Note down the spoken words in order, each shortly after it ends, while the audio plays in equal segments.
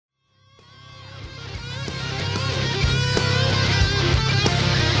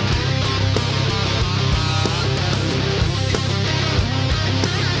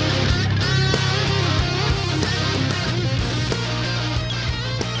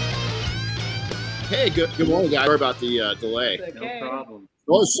Hey, good morning, guys. Sorry about the delay. It's okay. No problem.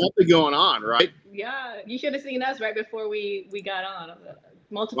 Well, there's something going on, right? Yeah, you should have seen us right before we got on.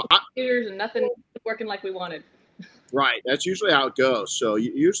 Multiple Well, computers and nothing working like we wanted. right. That's usually how it goes. So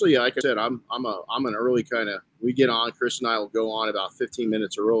usually, like I said, I'm an early kind of. We get on. Chris and I will go on about 15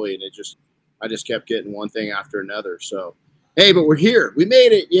 minutes early, and I just kept getting one thing after another. So, hey, but we're here. We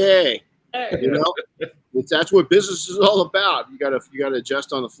made it! Yay! You know, that's what business is all about. You gotta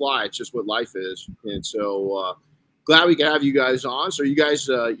adjust on the fly. It's just what life is. And so glad we could have you guys on. So you guys,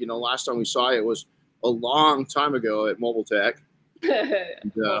 last time we saw you, it was a long time ago at Mobile Tech.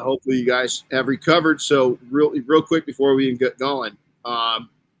 And, hopefully you guys have recovered. So real quick before we even get going,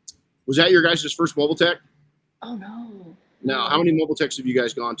 was that your guys' first Mobile Tech? Oh no. No. How many Mobile Techs have you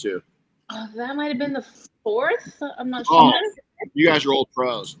guys gone to? That might have been the fourth. I'm not sure. You guys are old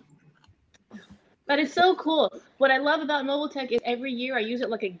pros. But it's so cool. What I love about Mobile Tech is every year I use it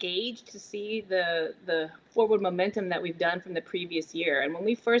like a gauge to see the forward momentum that we've done from the previous year. And when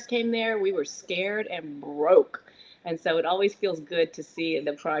we first came there, we were scared and broke. And so it always feels good to see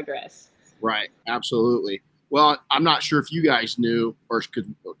the progress. Right. Absolutely. Well, I'm not sure if you guys knew or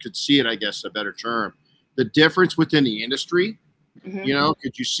could see it, I guess, a better term, the difference within the industry. Mm-hmm.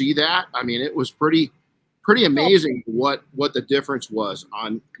 Could you see that? I mean, it was pretty amazing what the difference was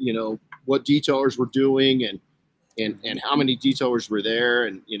on, what detailers were doing and how many detailers were there.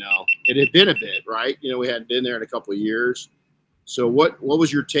 And, it had been a bit, right? We hadn't been there in a couple of years. So what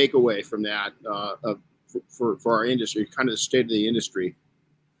was your takeaway from that for our industry, kind of the state of the industry?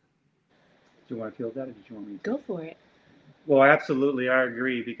 Do you want to field that, or did you want me to? Go for it. Well, absolutely, I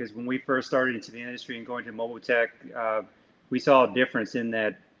agree, because when we first started into the industry and going to Mobile Tech, we saw a difference in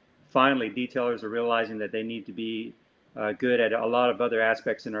that finally detailers are realizing that they need to be good at a lot of other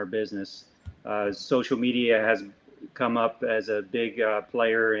aspects in our business. Social media has come up as a big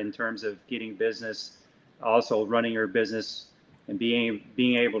player in terms of getting business, also running your business and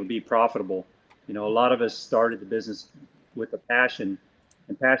being able to be profitable. A lot of us started the business with a passion,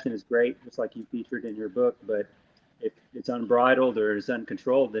 and passion is great, just like you featured in your book, but if it's unbridled or it's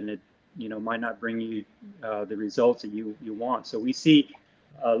uncontrolled, then it might not bring you the results that you want. So we see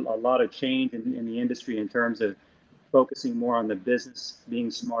a lot of change in the industry in terms of focusing more on the business, being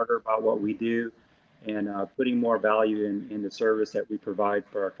smarter about what we do, and putting more value in the service that we provide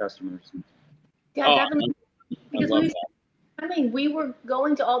for our customers. Yeah, definitely. Because we were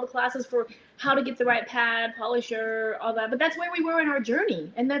going to all the classes for how to get the right pad, polisher, all that, but that's where we were in our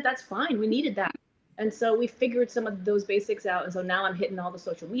journey, and that's fine. We needed that. And so we figured some of those basics out. And so now I'm hitting all the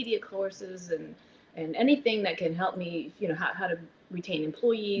social media courses and anything that can help me, how to retain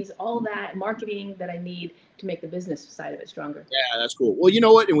employees, all that marketing that I need to make the business side of it stronger. Yeah, that's cool. Well, you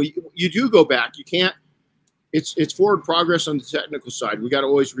know what? And you do go back. You can't. It's forward progress on the technical side. We got to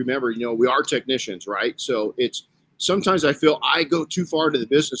always remember, we are technicians, right? So sometimes I feel I go too far into the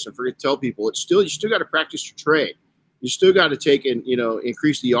business and forget to tell people you still got to practice your trade. You still got to take and,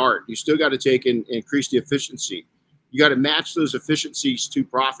 increase the art. You still got to take and increase the efficiency. You got to match those efficiencies to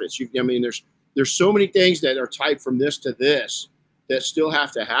profits. There's so many things that are tied from this to this that still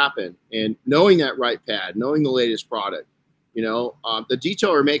have to happen. And knowing that right pad, knowing the latest product, the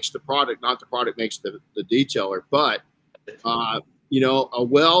detailer makes the product, not the product makes the detailer. But, a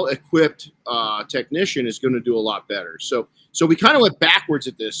well-equipped technician is going to do a lot better. So we kind of went backwards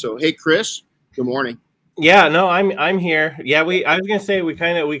at this. So, hey, Chris, good morning. Yeah, no, I'm here. Yeah, I was gonna say we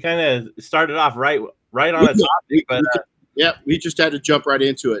kind of started off right on a topic, but we just had to jump right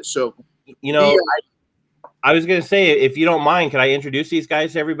into it. So I was gonna say, if you don't mind, can I introduce these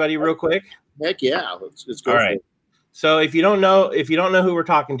guys to everybody real quick? Heck yeah, let's go. All right. So if you don't know who we're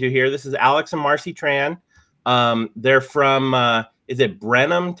talking to here, this is Alex and Marcy Tran. They're from is it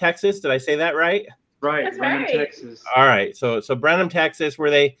Brenham, Texas? Did I say that right? Right, That's Brenham, right. Texas. All right. So Brenham, Texas, where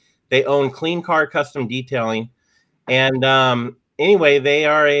they own Clean Car Custom Detailing. And anyway, they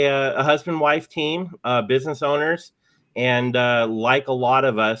are a husband-wife team, business owners. And like a lot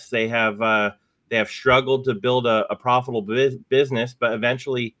of us, they have struggled to build a profitable business, but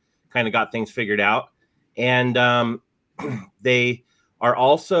eventually kind of got things figured out. And they are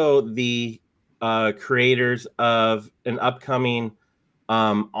also the creators of an upcoming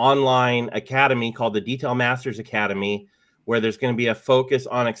online academy called the Detail Masters Academy, where there's going to be a focus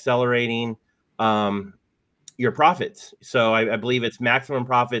on accelerating your profits. So I believe it's maximum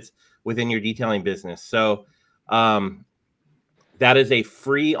profits within your detailing business. So that is a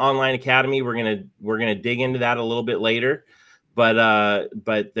free online academy. We're gonna dig into that a little bit later, but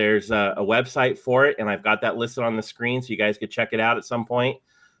there's a website for it, and I've got that listed on the screen, so you guys could check it out at some point.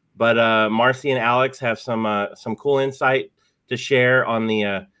 But Marcy and Alex have some cool insight to share on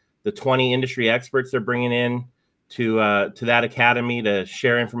the the 20 industry experts they're bringing in to that academy to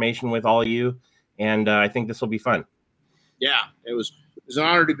share information with all you. And I think this will be fun. Yeah, it was an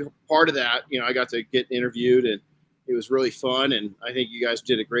honor to be part of that. You know, I got to get interviewed, and it was really fun. And I think you guys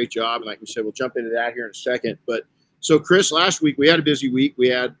did a great job. And like we said, we'll jump into that here in a second. But so, Chris, last week we had a busy week. We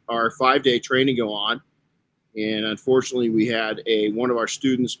had our 5-day training go on. And unfortunately, we had one of our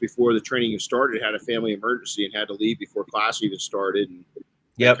students before the training even started had a family emergency and had to leave before class even started. And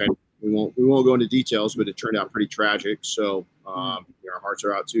we won't go into details, but it turned out pretty tragic. So our hearts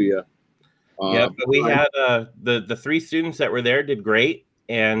are out to you. But we had the 3 students that were there did great,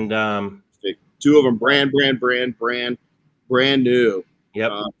 and 2 of them brand new.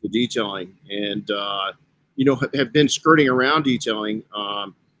 Yep. To detailing, and have been skirting around detailing.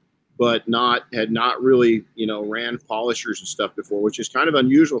 But had not really, ran polishers and stuff before, which is kind of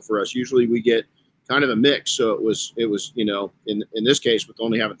unusual for us. Usually we get kind of a mix. So it was, in this case, with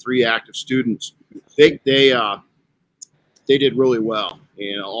only having 3 active students, they did really well.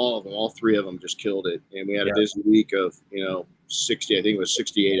 All of them, all 3 of them just killed it. And we had a busy week of, 60, I think it was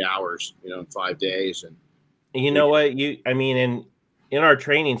 68 hours, in 5 days. And you know what, in our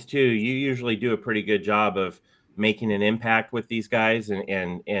trainings too, you usually do a pretty good job of making an impact with these guys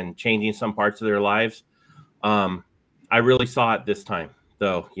and changing some parts of their lives. I really saw it this time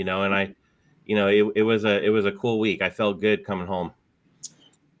though, and it was a cool week. I felt good coming home.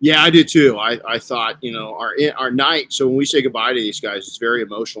 Yeah, I did too. I thought, our night. So when we say goodbye to these guys, it's very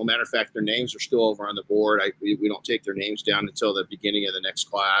emotional. Matter of fact, their names are still over on the board. We don't take their names down until the beginning of the next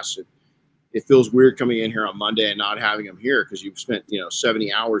class. It feels weird coming in here on Monday and not having them here because you've spent,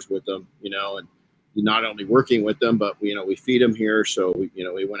 70 hours with them, and you're not only working with them, but we feed them here. So we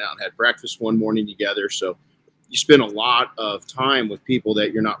went out and had breakfast one morning together. So you spend a lot of time with people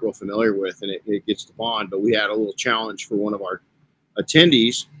that you're not real familiar with, and it gets to bond. But we had a little challenge for one of our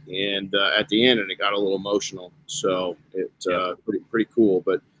attendees, and at the end, and it got a little emotional. So it's pretty cool.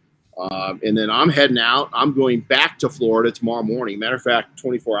 But and then I'm heading out. I'm going back to Florida tomorrow morning. Matter of fact,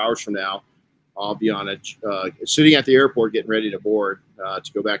 24 hours from now, I'll be on sitting at the airport getting ready to board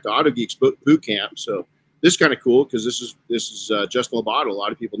to go back to Auto Geeks boot camp. So this is kind of cool because this is Justin Lobato. A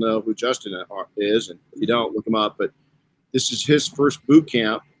lot of people know who Justin is, and if you don't, look him up. But this is his first boot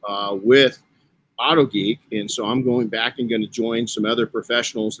camp with Auto Geek, and so I'm going back and going to join some other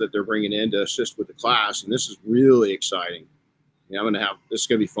professionals that they're bringing in to assist with the class, and this is really exciting. This is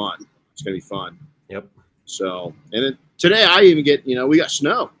going to be fun. It's going to be fun. Yep. So, and then today I even get, we got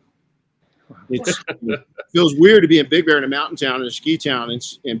snow. It feels weird to be in Big Bear in a mountain town and a ski town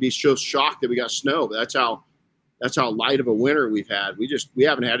and be so shocked that we got snow. But that's how light of a winter we've had. We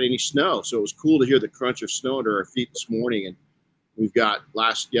haven't had any snow, so it was cool to hear the crunch of snow under our feet this morning. And we've got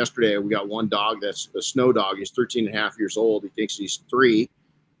yesterday we got one dog that's a snow dog. He's 13 and a half years old. He thinks he's 3,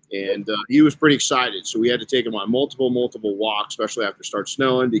 and he was pretty excited. So we had to take him on multiple walks, especially after it started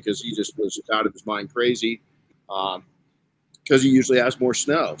snowing, because he just was out of his mind crazy because he usually has more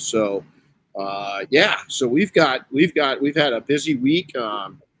snow. So. So we've had a busy week,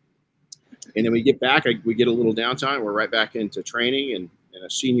 and then we get back, we get a little downtime. We're right back into training and a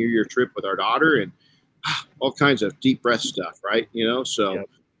senior year trip with our daughter and all kinds of deep breath stuff, right? So,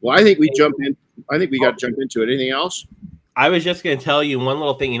 well, I think we got to jump into it. Anything else? I was just going to tell you one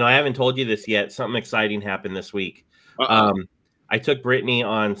little thing. I haven't told you this yet. Something exciting happened this week. I took Brittany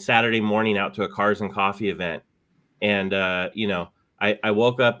on Saturday morning out to a Cars and Coffee event, and I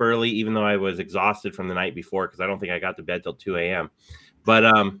woke up early, even though I was exhausted from the night before, because I don't think I got to bed till 2 a.m.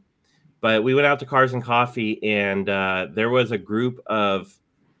 But we went out to Cars and Coffee, and there was a group of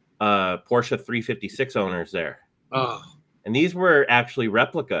Porsche 356 owners there. Oh. And these were actually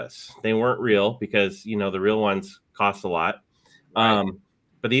replicas. They weren't real because, the real ones cost a lot. Right.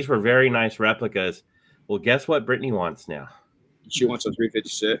 But these were very nice replicas. Well, guess what Brittany wants now? She wants a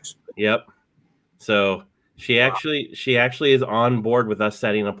 356. Yep. So She actually is on board with us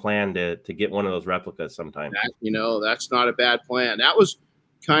setting a plan to get one of those replicas sometime. That's not a bad plan. That was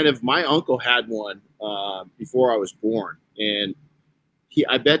kind of, my uncle had one before I was born, and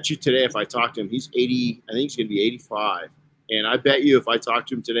I bet you today if I talked to him, he's 80. I think he's going to be 85, and I bet you if I talked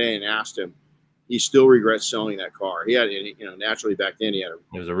to him today and asked him, he still regrets selling that car. He had, naturally back then it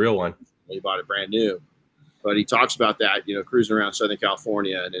was a real one. He bought it brand new. But he talks about that, cruising around Southern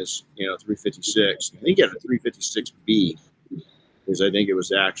California and his, 356. I think he had a 356B, because I think it was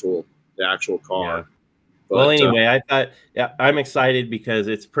the actual car. Yeah. But, well, anyway, I thought, I'm excited because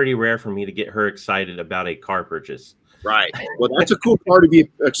it's pretty rare for me to get her excited about a car purchase. Right. Well, that's a cool car to be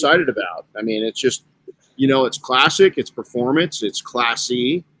excited about. I mean, it's just, it's classic, it's performance, it's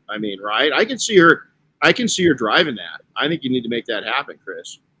classy. I mean, right? I can see her driving that. I think you need to make that happen,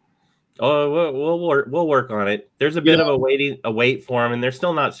 Chris. Oh, we'll work on it. There's a bit of a wait for them, and they're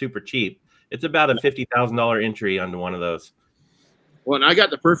still not super cheap. It's about a $50,000 entry onto one of those. Well, and I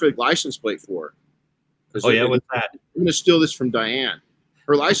got the perfect license plate for her. Oh yeah, what's that? I'm gonna steal this from Diane.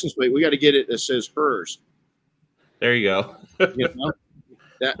 Her license plate. We got to get it that says hers. There you go. You know?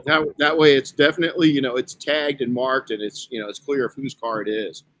 That way it's definitely, you know, it's tagged and marked, and it's, you know, it's clear of whose car it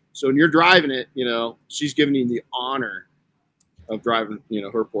is. So when you're driving it, you know, she's giving you the honor of driving, you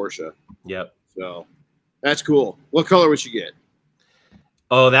know, her Porsche. Yep. So that's cool. What color would you get?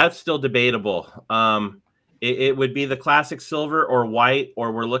 Oh, that's still debatable. It would be the classic silver or white,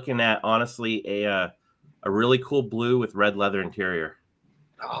 or we're looking at honestly a really cool blue with red leather interior.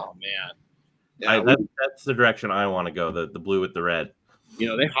 Oh man, yeah, that's the direction I want to go. The blue with the red. You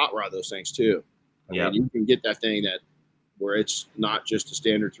know, they hot rod those things too. I mean, you can get that thing where it's not just a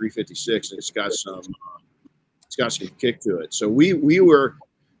standard 356, and it's got some kick to it. So we were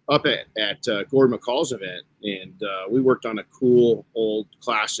up at Gordon McCall's event, and we worked on a cool old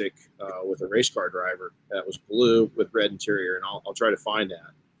classic with a race car driver that was blue with red interior, and I'll try to find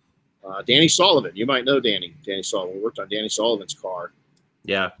that. Danny Sullivan, you might know Danny Sullivan. We worked on Danny Sullivan's car.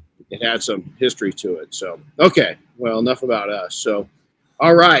 Yeah, it had some history to it. So okay, well, enough about us. So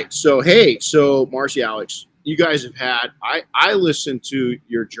all right, so hey, so Marcy, Alex, you guys have had I listened to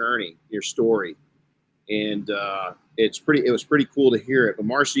your journey, your story, and it was pretty cool to hear it. But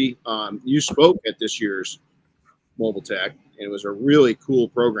Marcy, you spoke at this year's Mobile Tech, and it was a really cool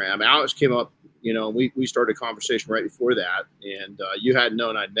program. Alex came up, you know, we started a conversation right before that, and you hadn't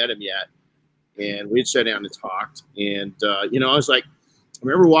known I'd met him yet, and we'd sat down and talked, and you know, I was like, I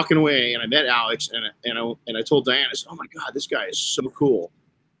remember walking away, and I met Alex, and I told Diane, I said, "Oh my God, this guy is so cool."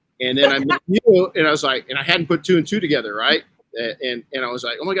 And then I met you, and I was like, and I hadn't put two and two together, right? And I was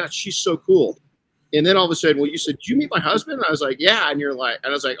like, "Oh my God, she's so cool." And then all of a sudden, well, you said, "Did you meet my husband?" And I was like, "Yeah." And you're like,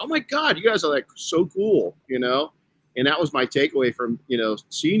 and I was like, "Oh my God, you guys are like so cool," you know? And that was my takeaway from, you know,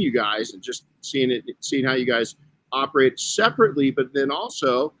 seeing you guys and just seeing how you guys operate separately, but then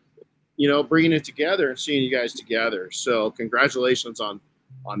also, you know, bringing it together and seeing you guys together. So congratulations on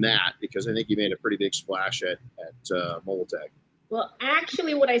that, because I think you made a pretty big splash at Mobile Tech. Well,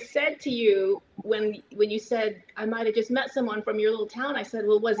 actually, what I said to you when you said I might have just met someone from your little town, I said,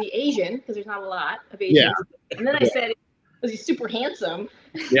 well, was he Asian? Because there's not a lot of Asians. Yeah. And then I said, was he super handsome?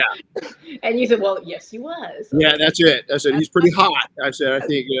 Yeah. And you said, well, yes, he was. So yeah, that's it. I said, he's pretty hot. I said, I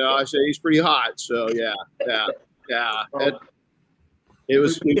think, you know, I said, he's pretty hot. So, yeah. Well,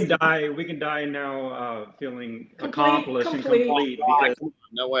 we can die now feeling accomplished and complete, because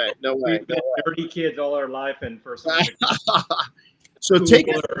no way. We've been dirty kids all our life, and for some so take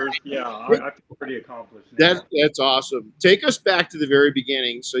us, I feel pretty accomplished now. That's awesome. Take us back to the very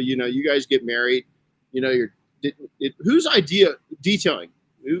beginning. So, you know, you guys get married, you know, whose idea detailing?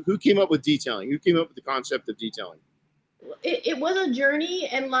 Who came up with detailing? Who came up with the concept of detailing? It was a journey,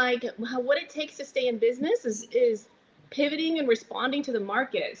 and like what it takes to stay in business is pivoting and responding to the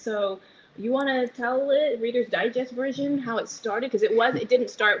market. So you want to tell it, Reader's Digest version, how it started? Because it didn't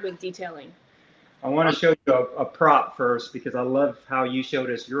start with detailing. I want to show you a prop first, because I love how you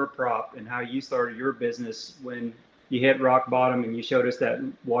showed us your prop and how you started your business when you hit rock bottom, and you showed us that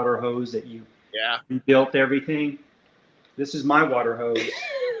water hose that you built everything. This is my water hose.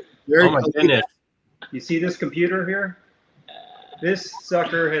 Oh my goodness. You see this computer here? This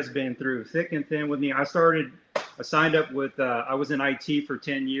sucker has been through thick and thin with me. I signed up with, I was in IT for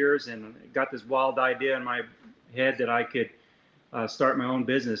 10 years and got this wild idea in my head that I could start my own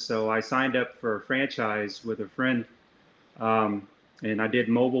business. So I signed up for a franchise with a friend, and I did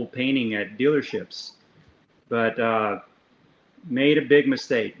mobile painting at dealerships, but made a big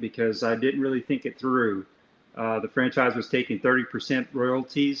mistake because I didn't really think it through. The franchise was taking 30%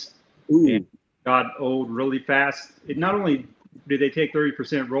 royalties. Ooh. And got old really fast. It not only did they take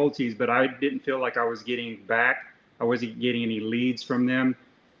 30% royalties, but I didn't feel like I was getting back. I wasn't getting any leads from them,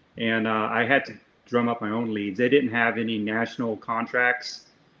 and I had to drum up my own leads. They didn't have any national contracts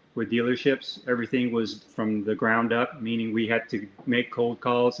with dealerships. Everything was from the ground up, meaning we had to make cold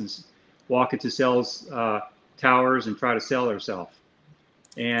calls and walk into sales towers and try to sell ourselves.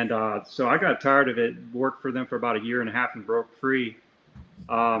 And so I got tired of it, worked for them for about 1.5 years and broke free.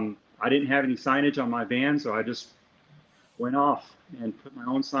 I didn't have any signage on my van, so I just went off and put my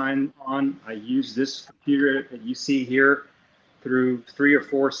own sign on. I used this computer that you see here through 3 or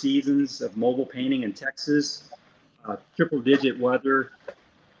 4 seasons of mobile painting in Texas, triple-digit weather,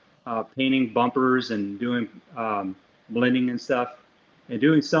 painting bumpers and doing blending and stuff, and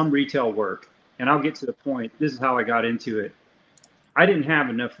doing some retail work. And I'll get to the point. This is how I got into it. I didn't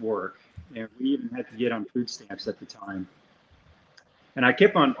have enough work, and we even had to get on food stamps at the time. And I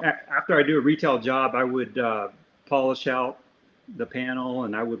kept on, after I do a retail job, I would polish out the panel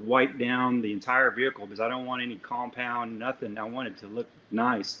and I would wipe down the entire vehicle because I don't want any compound, nothing. I want it to look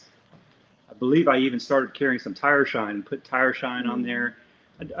nice. I believe I even started carrying some tire shine and put tire shine on there.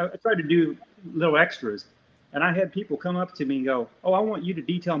 I tried to do little extras. And I had people come up to me and go, "Oh, I want you to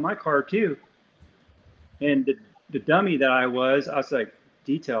detail my car too." And the dummy that I was like,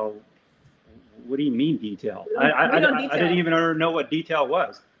 "Detail? What do you mean detail?" I didn't even know what detail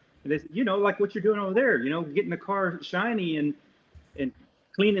was. And they said, like what you're doing over there, getting the car shiny and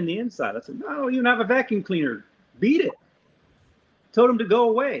cleaning the inside. I said, "No, you don't have a vacuum cleaner. Beat it." Told him to go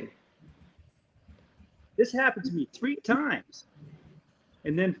away. This happened to me 3 times.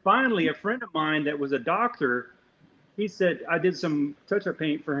 And then finally, a friend of mine that was a doctor, he said, I did some touch-up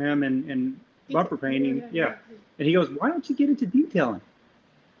paint for him and bumper painting. Yeah. And he goes, "Why don't you get into detailing?"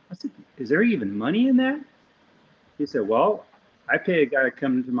 I said, "Is there even money in that?" He said, "Well, I pay a guy to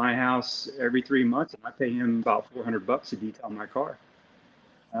come to my house every 3 months, and I pay him about $400 to detail my car."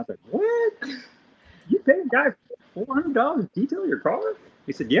 And I was like, "What? You pay a guy $400 to detail your car?"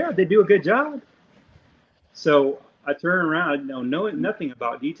 He said, "Yeah, they do a good job." So I turned around, knowing nothing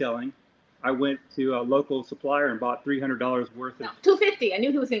about detailing. I went to a local supplier and bought $300 worth of. No, $250. I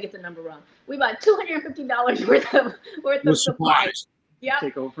knew he was gonna get the number wrong. We bought $250 worth of supplies. Yeah.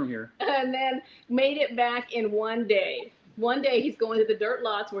 Take over from here. And then made it back in one day. One day he's going to the dirt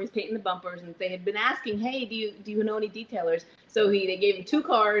lots where he's painting the bumpers, and they had been asking, "Hey, do you know any detailers?" So they gave him 2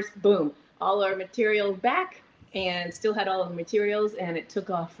 cars. Boom, all our materials back, and still had all of the materials, and it took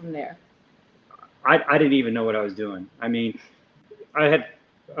off from there. I didn't even know what I was doing. I mean, I had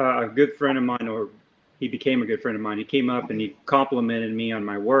a good friend of mine, or he became a good friend of mine. He came up and he complimented me on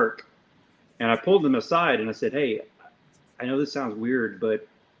my work, and I pulled him aside and I said, "Hey, I know this sounds weird, but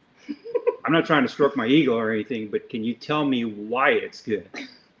I'm not trying to stroke my ego or anything, but can you tell me why it's good?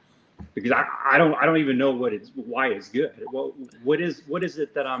 Because I don't even know why it's good. Well, what is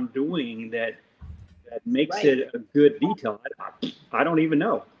it that I'm doing that makes it a good detail? I don't even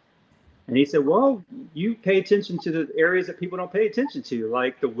know." And he said, "Well, you pay attention to the areas that people don't pay attention to,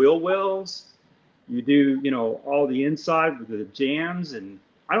 like the wheel wells. You do, all the inside with the jams, and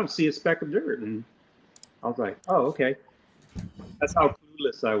I don't see a speck of dirt." And I was like, "Oh, okay." That's how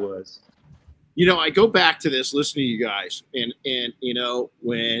clueless I was. I go back to this listening to you guys, and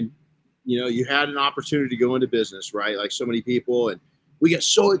when you had an opportunity to go into business, right? Like so many people, and we get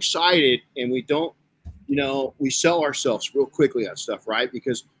so excited, and we don't, we sell ourselves real quickly on stuff, right?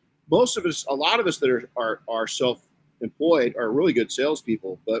 Because a lot of us that are self-employed are really good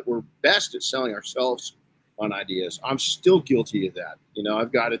salespeople, but we're best at selling ourselves on ideas. I'm still guilty of that.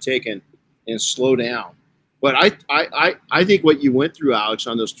 I've got to take and slow down. But I think what you went through, Alex,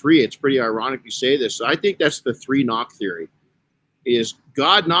 on those 3, it's pretty ironic you say this. I think that's the 3 knock theory. Is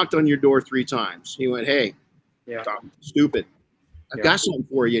God knocked on your door 3 times. He went, "Hey, stupid, I've got something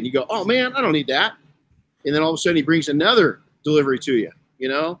for you." And you go, "Oh man, I don't need that." And then all of a sudden he brings another delivery to you,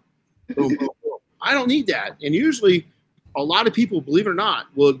 Boom, boom, boom. I don't need that. And usually a lot of people, believe it or not,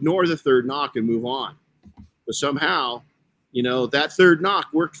 will ignore the 3rd knock and move on. But somehow, that 3rd knock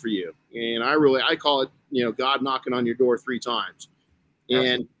worked for you. And I call it, God knocking on your door 3 times.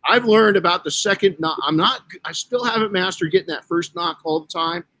 And I've learned about the 2nd knock. I still haven't mastered getting that 1st knock all the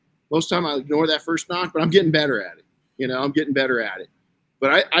time. Most of the time I ignore that 1st knock, but I'm getting better at it. I'm getting better at it.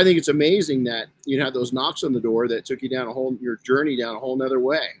 But I think it's amazing that you had those knocks on the door that took you down your journey down a whole nother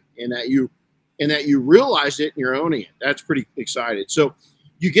way, and that you realized it and you're owning it. That's pretty exciting. So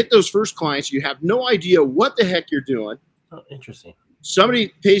you get those first clients, you have no idea what the heck you're doing. Oh, interesting.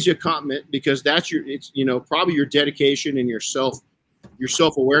 Somebody pays you a compliment because it's probably your dedication and your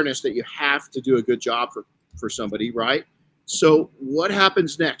self-awareness that you have to do a good job for somebody, right? So what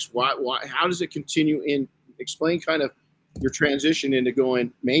happens next? Why how does it continue explain kind of your transition into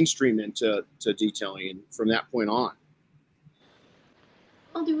going mainstream into detailing, and from that point on?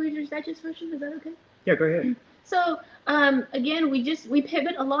 I'll do Reader's Digest version. Is that okay? Yeah, go ahead. So again, we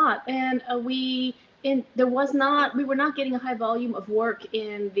pivot a lot, and we were not getting a high volume of work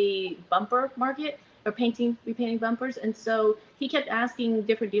in the bumper market or repainting bumpers, and so he kept asking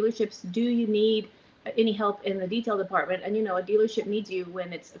different dealerships, "Do you need any help in the detail department?" And a dealership needs you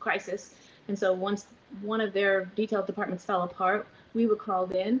when it's a crisis. And so once one of their detail departments fell apart, we were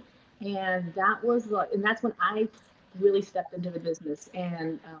called in, and that's when I really stepped into the business.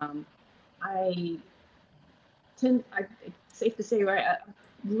 And it's safe to say, right,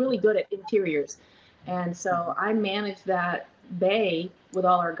 I'm really good at interiors. And so I managed that bay with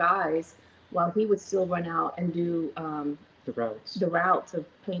all our guys while he would still run out and do the routes of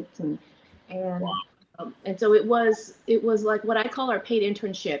painting. And And so it was like what I call our paid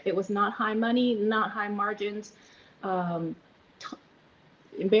internship. It was not high money, not high margins. Um,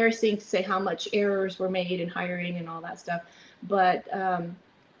 Embarrassing to say how much errors were made in hiring and all that stuff, but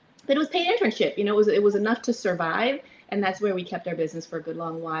it was paid internship. You know, it was enough to survive, and that's where we kept our business for a good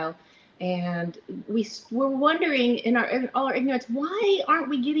long while. And we were wondering in all our ignorance, why aren't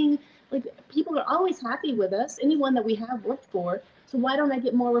we getting, like, people are always happy with us, anyone that we have worked for. So why don't I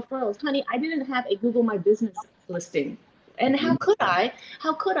get more referrals? Honey, I didn't have a Google My Business listing. And how could I?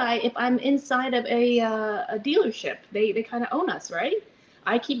 How could I if I'm inside of a dealership? They kind of own us, right?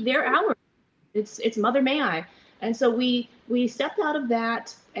 I keep their hours. It's Mother May I. And so we stepped out of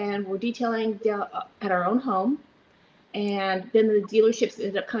that and we're detailing at our own home. And then the dealerships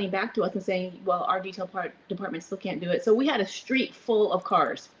ended up coming back to us and saying, well, our detail department still can't do it. So we had a street full of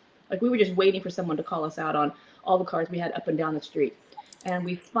cars. Like, we were just waiting for someone to call us out on all the cars we had up and down the street. And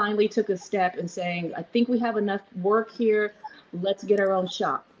we finally took a step in saying, I think we have enough work here. Let's get our own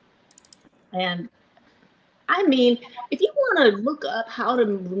shop. And I mean, if you want to look up how to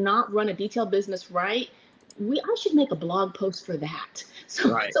not run a detail business right, I should make a blog post for that. So,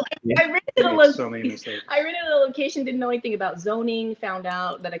 Right. I rented a location, didn't know anything about zoning, found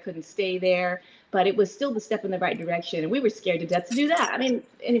out that I couldn't stay there, but it was still the step in the right direction. And we were scared to death to do that. I mean,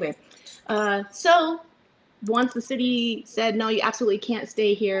 anyway, so once the city said, no, you absolutely can't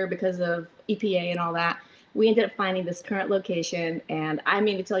stay here because of EPA and all that, we ended up finding this current location. And I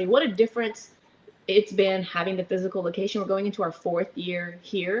mean, to tell you what a difference it's been having the physical location. We're going into our 4th year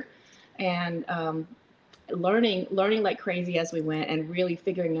here, and learning like crazy as we went, and really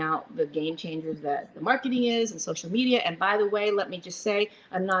figuring out the game changers that the marketing is and social media. And by the way, let me just say,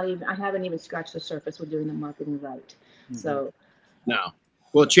 I haven't even scratched the surface with doing the marketing right. Mm-hmm. So no,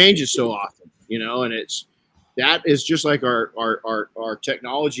 well, it changes so often, you know, and that is just like our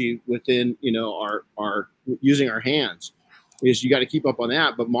technology within, you know, our using our hands. Is you got to keep up on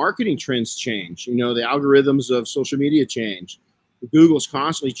that. But marketing trends change. You know, the algorithms of social media change. Google's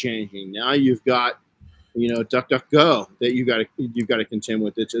constantly changing. Now you've got, you know, DuckDuckGo that you've got to contend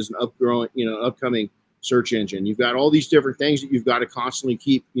with. It's an upcoming search engine. You've got all these different things that you've got to constantly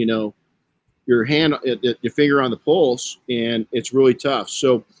keep, you know, your finger on the pulse, and it's really tough.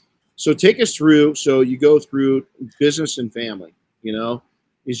 So take us through. So you go through business and family, you know,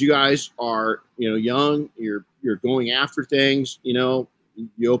 is you guys are, you know, young, you're going after things, you know,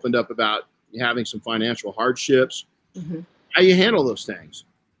 you opened up about having some financial hardships. Mm-hmm. How you handle those things?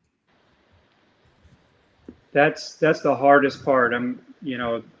 That's the hardest part. You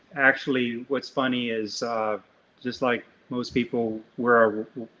know, actually what's funny is just like most people, we're our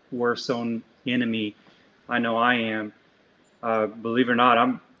worst own enemy. I know I am. Believe it or not,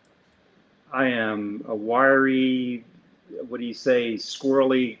 I am a wiry,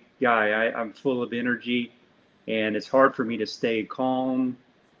 squirrely guy. I'm full of energy, and it's hard for me to stay calm,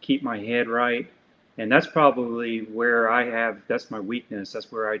 keep my head right. And that's probably where that's my weakness.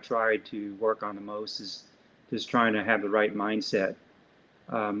 That's where I try to work on the most, is just trying to have the right mindset.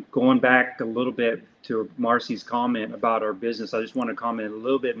 Going back a little bit to Marcy's comment about our business, I just want to comment a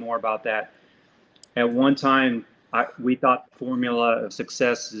little bit more about that. At one time, we thought the formula of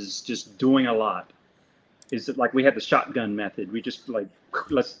success is just doing a lot. Is it like we had the shotgun method? We just like,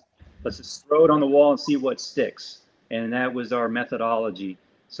 let's just throw it on the wall and see what sticks. And that was our methodology.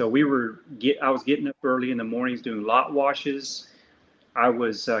 So I was getting up early in the mornings doing lot washes. I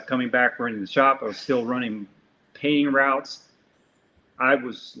was coming back running the shop. I was still running painting routes. I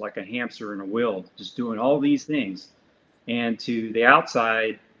was like a hamster in a wheel, just doing all these things. And to the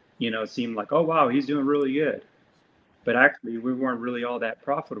outside, you know, it seemed like, oh, wow, he's doing really good. But actually, we weren't really all that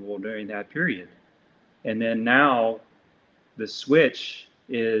profitable during that period. And then now the switch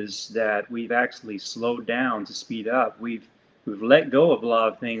is that we've actually slowed down to speed up. We've let go of a lot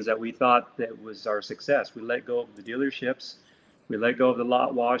of things that we thought that was our success. We let go of the dealerships. We let go of the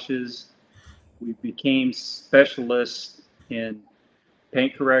lot washes. We became specialists in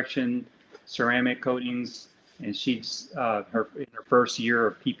paint correction, ceramic coatings, and she's in her first year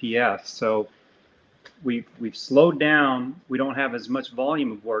of PPF. So we've slowed down. We don't have as much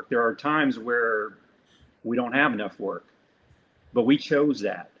volume of work. There are times where we don't have enough work, but we chose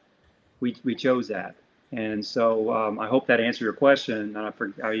that. We chose that. And so I hope that answered your question.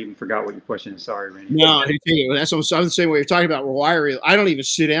 I even forgot what your question is. Sorry, Renny. No, that's what I'm saying. What you're talking about, wiring. I don't even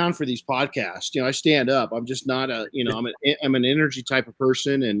sit down for these podcasts. You know, I stand up. I'm just not I'm an energy type of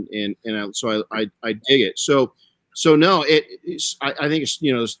person, and so I dig it. So no, I think it's,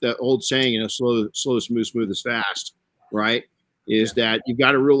 you know, it's that old saying, you know, slow is smooth is fast, right? is that you've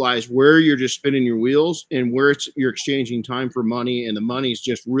got to realize where you're just spinning your wheels and where you're exchanging time for money, and the money's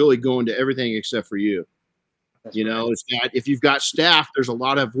just really going to everything except for you. That's you know, it's that if you've got staff, there's a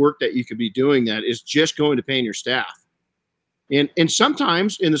lot of work that you could be doing that is just going to paying your staff. And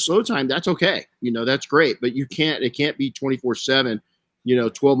sometimes in the slow time, that's okay. You know, that's great, but it can't be 24/7,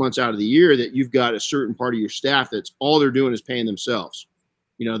 12 months out of the year that you've got a certain part of your staff that's all they're doing is paying themselves.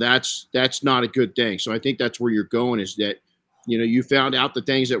 That's not a good thing. So I think that's where you're going, is that, you found out the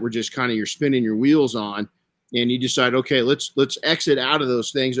things that were just kind of you're spinning your wheels on, and you decide, okay, let's exit out of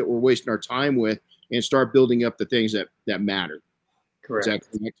those things that we're wasting our time with and start building up the things that matter. Correct. Is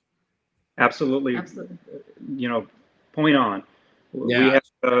that correct? Absolutely. Point on. Yeah. We have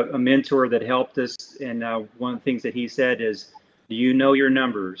a mentor that helped us, and one of the things that he said is, do you know your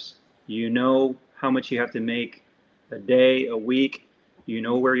numbers? You know how much you have to make a day, a week. You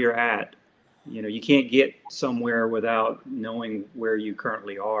know where you're at. You can't get somewhere without knowing where you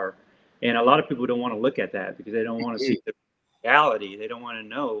currently are. And a lot of people don't want to look at that because they don't want to see the reality. They don't want to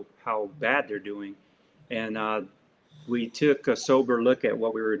know how bad they're doing. And we took a sober look at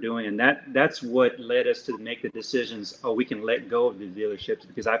what we were doing, and that's what led us to make the decisions. We can let go of the dealerships,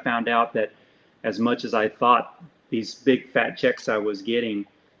 because I found out that as much as I thought these big fat checks I was getting,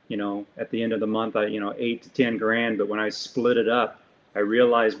 at the end of the month, 8 to 10 grand, but when I split it up, I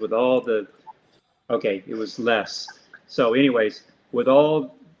realized with all it was less. So anyways, with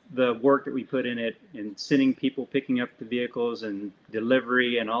all the work that we put in it, and sending people picking up the vehicles and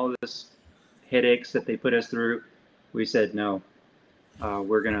delivery and all of this headaches that they put us through, we said, no,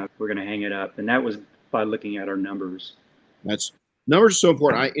 we're gonna hang it up. And that was by looking at our numbers. Numbers are so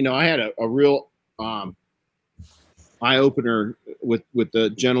important. I had a real eye opener with the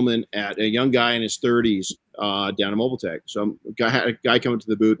gentleman, at a young guy in his 30s down in Mobile Tech. So I had a guy come to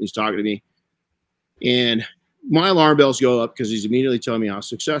the booth, and he's talking to me, and my alarm bells go up because he's immediately telling me how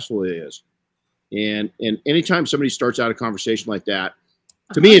successful he is. And anytime somebody starts out a conversation like that,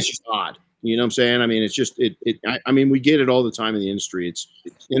 to me, it's just odd. You know what I'm saying? I mean, it's just we get it all the time in the industry.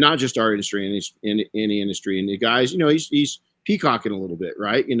 And not just our industry, in any industry. And the guys, he's peacocking a little bit,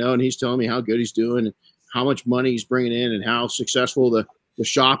 right? And he's telling me how good he's doing and how much money he's bringing in and how successful the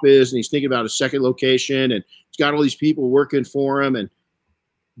shop is. And he's thinking about a second location, and he's got all these people working for him. And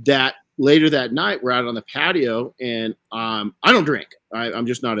that later that night, we're out on the patio, and I don't drink. I'm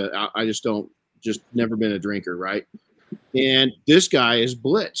just not just never been a drinker, right? And this guy is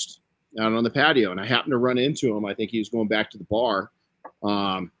blitzed out on the patio, and I happened to run into him. I think he was going back to the bar.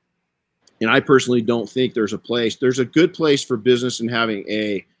 And I personally don't think there's a good place for business in having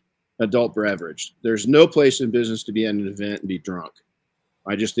a adult beverage. There's no place in business to be at an event and be drunk.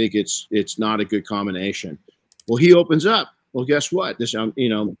 I just think it's not a good combination. Well, he opens up. Well, guess what? This,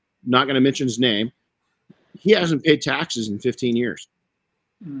 not going to mention his name. He hasn't paid taxes in 15 years.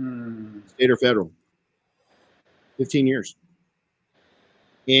 State or federal. 15 years.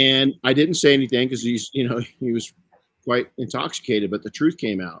 And I didn't say anything because he was quite intoxicated, but the truth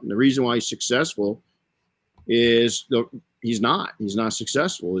came out. And the reason why he's successful is he's not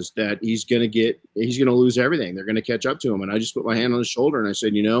successful, is that he's going to lose everything. They're going to catch up to him. And I just put my hand on his shoulder and I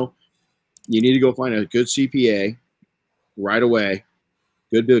said, you need to go find a good CPA right away,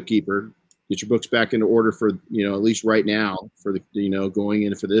 good bookkeeper, get your books back into order for, at least right now for the, going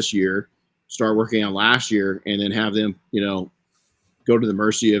in for this year, start working on last year, and then have them, go to the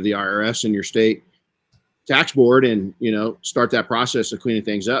mercy of the IRS and your state tax board and, start that process of cleaning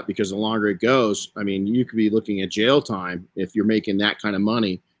things up, because the longer it goes, you could be looking at jail time if you're making that kind of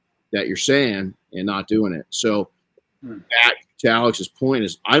money that you're saying and not doing it. So back to Alex's point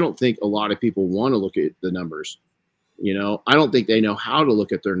is, I don't think a lot of people want to look at the numbers. I don't think they know how to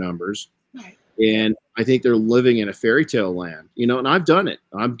look at their numbers. Right. And I think they're living in a fairy tale land, and I've done it.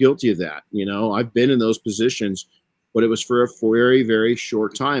 I'm guilty of that. I've been in those positions, but it was for a very, very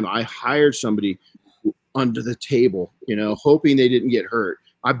short time. I hired somebody under the table, hoping they didn't get hurt.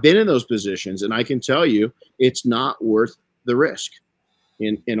 I've been in those positions, and I can tell you it's not worth the risk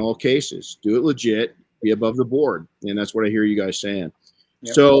in all cases. Do it legit, be above the board. And that's what I hear you guys saying.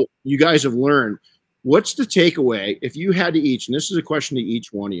 Yep. So you guys have learned. What's the takeaway if you had to each, and this is a question to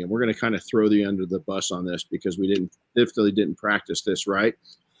each one of you, and we're going to kind of throw you under the bus on this because we didn't practice this, right?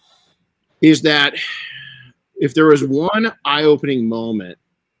 Is that if there was one eye-opening moment,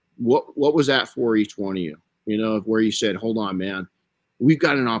 what was that for each one of you? Where you said, hold on, man, we've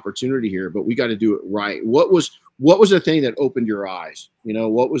got an opportunity here, but we got to do it right. What was the thing that opened your eyes?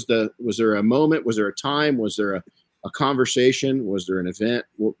 Was there a moment? Was there a time? Was there a conversation? Was there an event?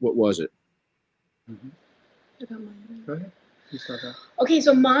 What was it? Mm-hmm. Go ahead. Okay,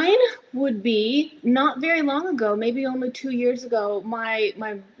 so mine would be not very long ago, maybe only 2 years ago. My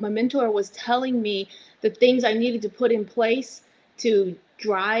mentor was telling me the things I needed to put in place to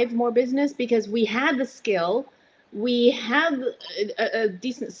drive more business, because we had the skill, we had a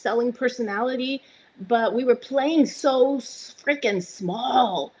decent selling personality, but we were playing so freaking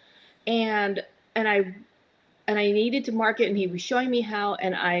small, and I needed to market, and he was showing me how,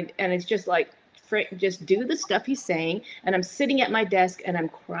 and it's just like, just do the stuff he's saying, and I'm sitting at my desk and I'm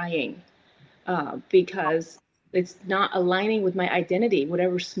crying because it's not aligning with my identity,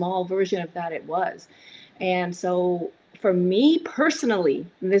 whatever small version of that it was. And so for me personally,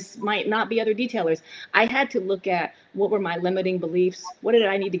 this might not be other detailers, I had to look at what were my limiting beliefs, what did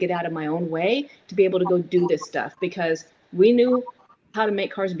I need to get out of my own way to be able to go do this stuff, because we knew how to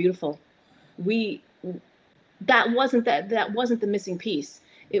make cars beautiful. That wasn't the missing piece.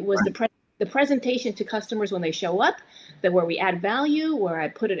 It was the presentation to customers when they show up, that where we add value, where I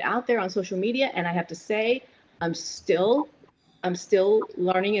put it out there on social media. And I have to say, I'm still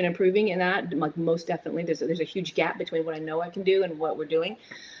learning and improving in that. Like, most definitely, there's a huge gap between what I know I can do and what we're doing.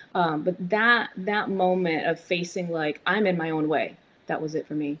 But that moment of facing, like, I'm in my own way, that was it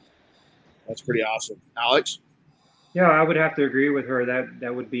for me. That's pretty awesome. Alex? Yeah, I would have to agree with her.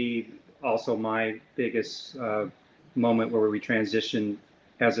 That would be also my biggest moment where we transitioned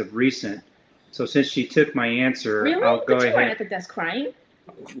as of recent. So since she took my answer, really? I'll go ahead. You weren't at the desk crying?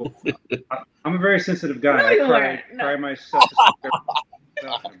 Well, I'm a very sensitive guy. No, I cry myself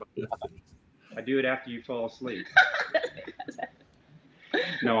to sleep. I do it after you fall asleep.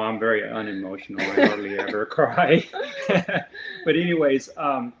 No, I'm very unemotional. I hardly ever cry. But anyways,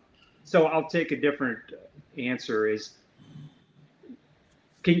 so I'll take a different answer.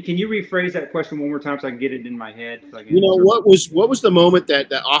 Can you rephrase that question one more time so I can get it in my head? So what was the moment,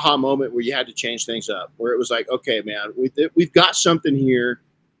 that aha moment where you had to change things up, where it was like, okay, man, we've got something here,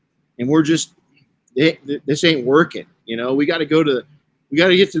 and we're just, this ain't working. We got to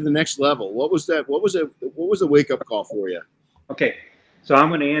get to the next level. What was that? What was the wake up call for you? Okay, so I'm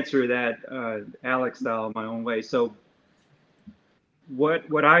going to answer that Alex style my own way. So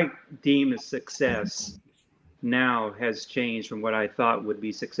what I deem as success now has changed from what I thought would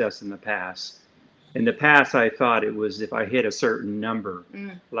be success in the past. In the past, I thought it was if I hit a certain number,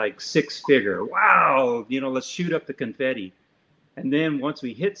 like 6-figure, wow, let's shoot up the confetti. And then once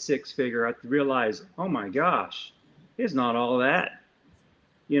we hit 6-figure, I realized, oh my gosh, it's not all that.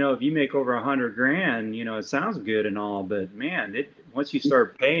 If you make over $100,000, it sounds good and all, but man, once you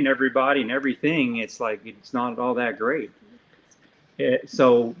start paying everybody and everything, it's like, it's not all that great.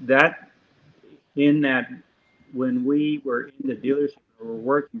 So when we were in the dealership, we were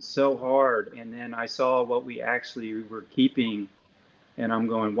working so hard, and then I saw what we actually were keeping, and I'm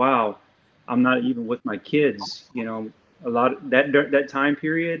going, wow, I'm not even with my kids. A lot of that time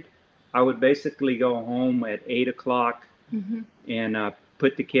period, I would basically go home at 8:00 and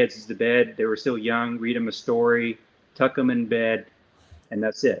put the kids to bed. They were still young, read them a story, tuck them in bed, and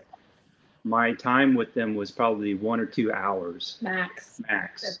that's it. My time with them was probably 1 or 2 hours. Max.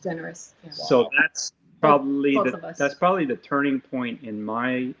 That's generous. Yeah. So that's probably the turning point in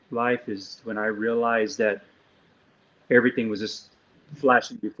my life, is when I realized that everything was just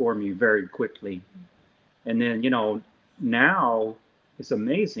flashing before me very quickly. And then, now it's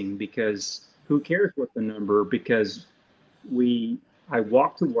amazing, because who cares what the number, because I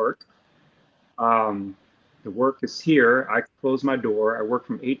walk to work. The work is here. I close my door. I work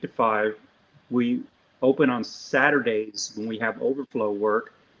from 8 to 5. We open on Saturdays when we have overflow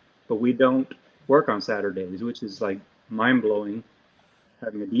work, but we don't work on Saturdays, which is like mind blowing.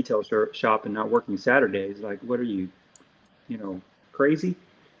 Having a detail shop and not working Saturdays, like, what are you, crazy?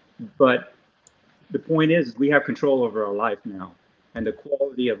 But the point is, we have control over our life now, and the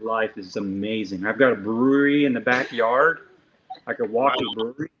quality of life is amazing. I've got a brewery in the backyard. I could walk to the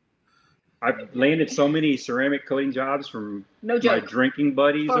brewery. I've landed so many ceramic coating jobs from my drinking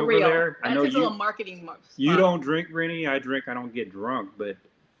buddies over there. I know you. A little marketing. You don't drink, Renny. I drink. I don't get drunk, but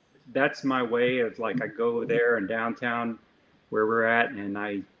that's my way of, like, I go there in downtown where we're at, and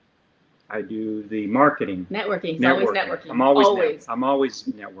I do the marketing. Networking. It's always networking. I'm always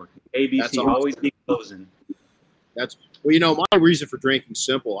networking. ABC, awesome. Always be closing. My reason for drinking is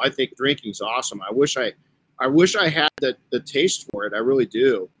simple. I think drinking's awesome. I wish I had the taste for it. I really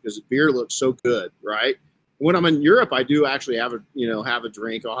do, because beer looks so good, right? When I'm in Europe, I do actually have a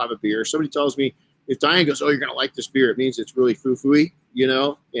drink. I'll have a beer. Somebody tells me, if Diane goes, oh, you're going to like this beer, it means it's really foo-foo-y,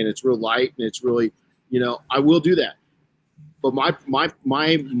 and it's real light, and it's really, I will do that. But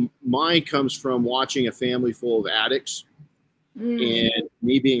my comes from watching a family full of addicts, and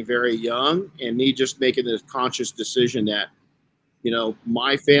me being very young, and me just making this conscious decision that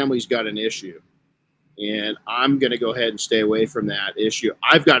my family's got an issue, and I'm going to go ahead and stay away from that issue.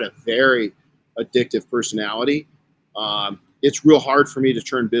 I've got a very addictive personality. It's real hard for me to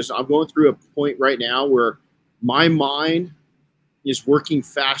turn business. I'm going through a point right now where my mind is working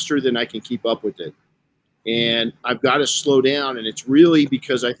faster than I can keep up with it. And I've got to slow down. And it's really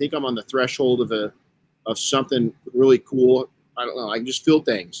because I think I'm on the threshold of something really cool. I don't know. I can just feel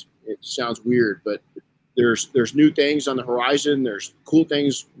things. It sounds weird, but there's new things on the horizon. There's cool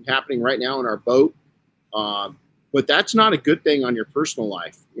things happening right now in our boat. But that's not a good thing on your personal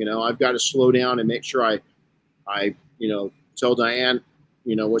life. I've got to slow down and make sure I tell Diane,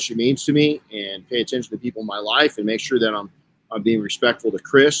 what she means to me, and pay attention to people in my life, and make sure that I'm being respectful to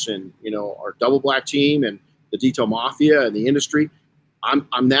Chris and, our Double Black team and the Detail Mafia and the industry.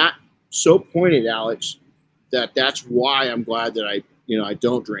 I'm that so pointed, Alex, that's why I'm glad that I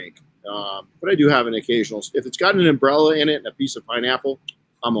don't drink. But I do have an occasional, if it's got an umbrella in it and a piece of pineapple,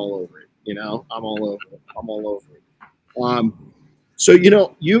 I'm all over it. I'm all over it. So,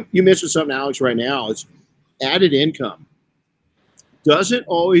 you mentioned something, Alex, right now. It's added income. Doesn't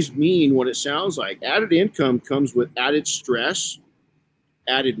always mean what it sounds like. Added income comes with added stress,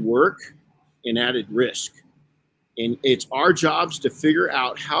 added work, and added risk. And it's our jobs to figure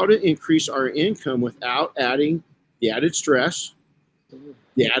out how to increase our income without adding the added stress,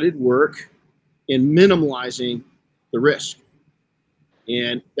 the added work, and minimalizing the risk.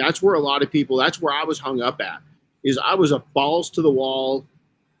 And that's where a lot of people, that's where I was hung up at, is I was a balls to the wall,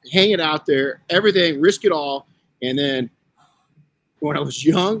 hang it out there, everything, risk it all. And then when I was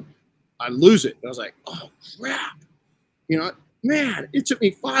young, I'd lose it. I was like, oh, crap. Man, it took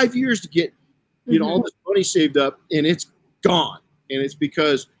me 5 years to get, all this money saved up, and it's gone. And it's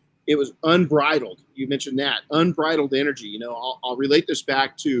because it was unbridled. You mentioned that, unbridled energy. I'll relate this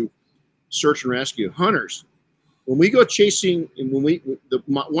back to search and rescue. Hunters, when we go chasing, and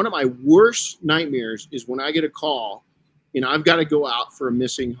one of my worst nightmares is when I get a call and I've got to go out for a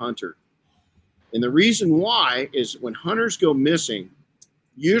missing hunter. And the reason why is when hunters go missing,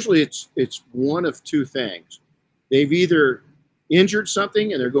 usually it's one of two things. They've either injured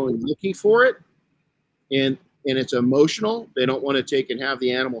something and they're going looking for it, and it's emotional. They don't want to take and have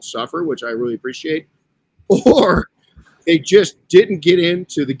the animal suffer, which I really appreciate. Or they just didn't get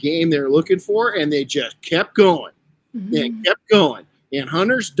into the game they're looking for, and they just kept going. They kept going. And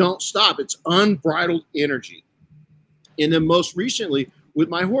hunters don't stop. It's unbridled energy. And then most recently with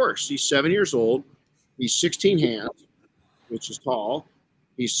my horse, he's 7 years old. He's 16 hands, which is tall.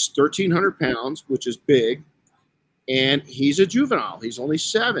 He's 1,300 pounds, which is big. And he's a juvenile. He's only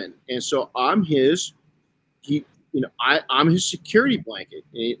 7. And so I'm his security blanket.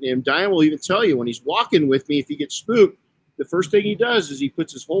 And Diane will even tell you when he's walking with me, if he gets spooked, the first thing he does is he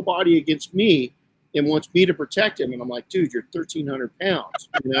puts his whole body against me and wants me to protect him. And I'm like, dude, you're 1,300 pounds.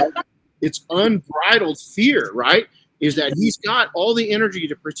 It's unbridled fear, right? Is that he's got all the energy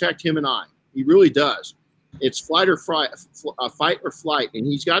to protect him and I. He really does. It's fight or flight, and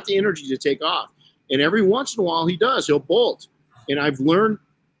he's got the energy to take off. And every once in a while he does. He'll bolt. And I've learned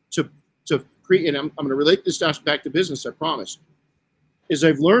to create, and I'm going to relate this stuff back to business, I promise, is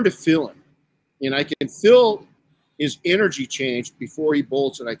I've learned to feel him. And I can feel his energy change before he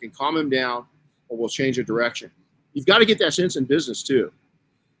bolts, and I can calm him down, or we'll change a direction. You've got to get that sense in business too,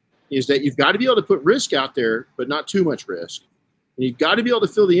 is that you've got to be able to put risk out there, but not too much risk. And you've got to be able to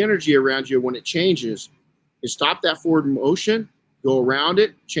feel the energy around you when it changes, and stop that forward motion, go around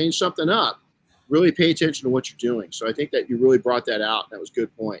it, change something up, really pay attention to what you're doing. So I think that you really brought that out. That was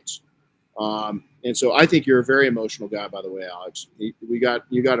good points. And so I think you're a very emotional guy, by the way, Alex. You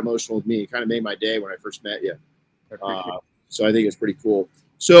got emotional with me. It kind of made my day when I first met you. So I think it's pretty cool.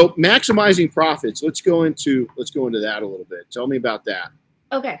 So maximizing profits. Let's go into that a little bit. Tell me about that.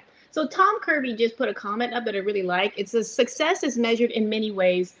 Okay. So Tom Kirby just put a comment up that I really like. It says success is measured in many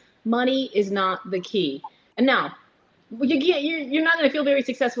ways. Money is not the key. And now, you're not going to feel very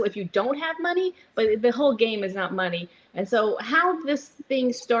successful if you don't have money, but the whole game is not money. And so how this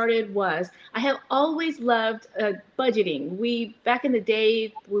thing started was, I have always loved budgeting. Back in the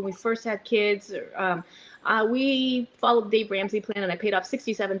day when we first had kids, we followed Dave Ramsey plan, and I paid off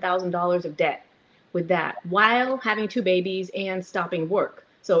 $67,000 of debt with that while having 2 babies and stopping work.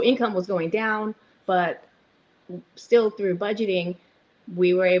 So income was going down, but still through budgeting,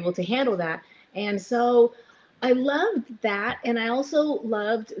 we were able to handle that. And so I loved that. And I also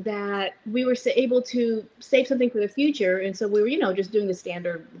loved that we were able to save something for the future. And so we were, just doing the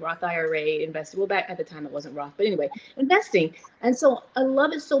standard Roth IRA investing. Well, back at the time it wasn't Roth, but anyway, investing. And so I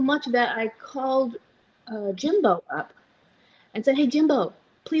love it so much that I called Jimbo up and said, hey, Jimbo,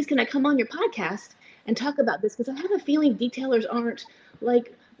 please, can I come on your podcast? and talk about this, because I have a feeling detailers aren't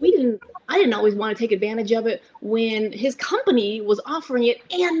like, I didn't always want to take advantage of it when his company was offering it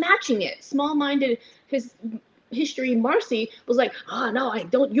and matching it. Small-minded, his history, Marcy was like, oh no,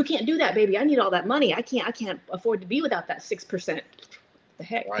 you can't do that, baby. I need all that money. I can't afford to be without that 6%. The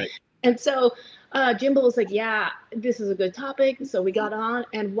heck. Right. And so Jimbo was like, yeah, this is a good topic. So we got on,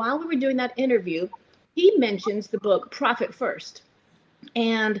 and while we were doing that interview, he mentions the book Profit First.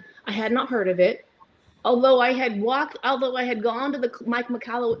 And I had not heard of it. Although I had gone to the Mike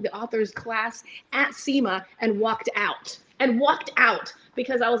McCullough, the author's class at SEMA, and walked out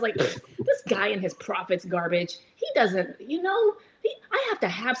because I was like, this guy and his profits garbage. He doesn't, I have to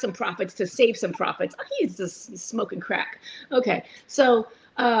have some profits to save some profits. He's just smoking crack. Okay, so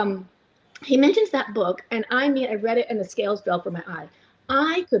he mentions that book, and I read it and the scales fell from my eye.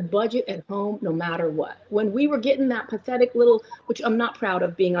 I could budget at home no matter what. When we were getting that pathetic little, which I'm not proud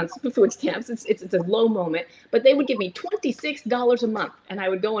of being on food stamps, it's a low moment, but they would give me $26 a month, and I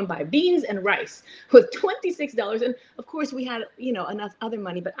would go and buy beans and rice with $26. And of course we had, enough other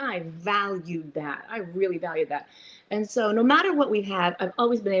money, but I valued that. I really valued that. And so no matter what we've had, I've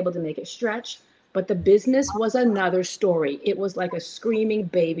always been able to make it stretch, but the business was another story. It was like a screaming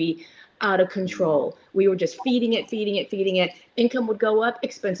baby, out of control. We were just feeding it. Income would go up,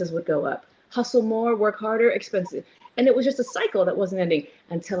 expenses would go up. Hustle more, work harder, expenses. And it was just a cycle that wasn't ending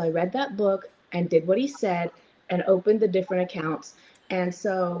until I read that book and did what he said and opened the different accounts. And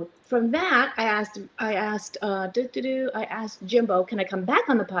so from that, I asked Jimbo, can I come back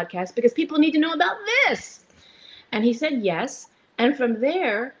on the podcast? Because people need to know about this. And he said yes. And from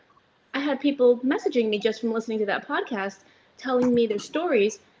there, I had people messaging me just from listening to that podcast, telling me their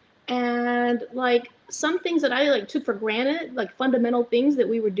stories. And like some things that I took for granted, like fundamental things that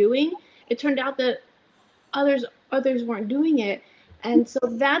we were doing, it turned out that others weren't doing it. And so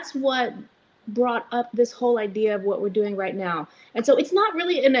that's what brought up this whole idea of what we're doing right now. And so it's not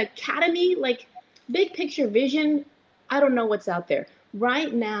really an academy, like big picture vision. I don't know what's out there.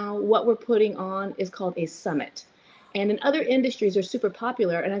 Right now, what we're putting on is called a summit. And in other industries are super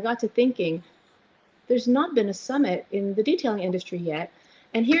popular. And I got to thinking, there's not been a summit in the detailing industry yet.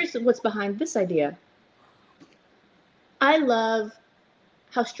 And here's what's behind this idea. I love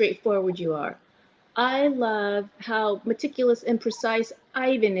how straightforward you are. I love how meticulous and precise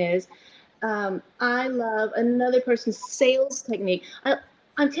Ivan is. I love another person's sales technique.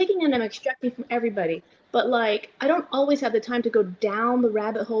 I'm taking and I'm extracting from everybody. But I don't always have the time to go down the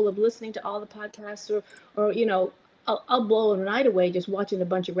rabbit hole of listening to all the podcasts or I'll blow a night away just watching a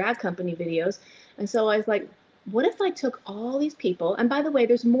bunch of rag company videos. And so I was like, what if I took all these people, and by the way,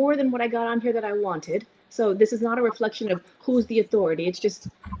 there's more than what I got on here that I wanted. So this is not a reflection of who's the authority. It's just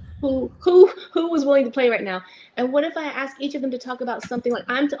who was willing to play right now. And what if I ask each of them to talk about something like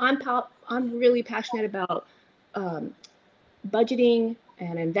I'm really passionate about budgeting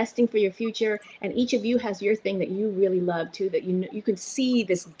and investing for your future. And each of you has your thing that you really love too, that you can see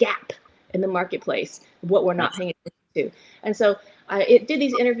this gap in the marketplace, what we're not paying attention to. And so I did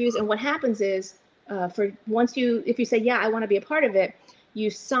these interviews, and what happens is, if you say, yeah, I want to be a part of it, you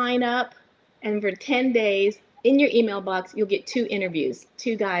sign up, and for 10 days in your email box, you'll get 2 interviews,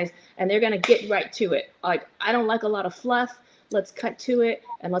 2 guys, and they're going to get right to it. Like, I don't like a lot of fluff. Let's cut to it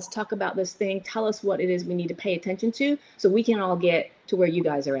and let's talk about this thing. Tell us what it is we need to pay attention to so we can all get to where you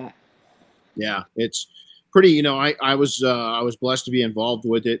guys are at. Yeah, it's pretty, I was blessed to be involved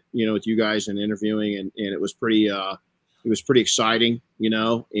with it, with you guys and interviewing, and it was pretty exciting,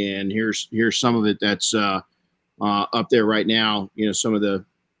 and here's some of it that's up there right now, some of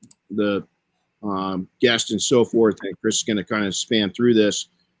the guests and so forth, and Chris is going to kind of span through this,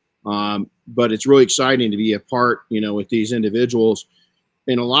 but it's really exciting to be a part, with these individuals,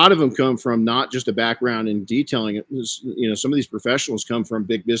 and a lot of them come from not just a background in detailing. Some of these professionals come from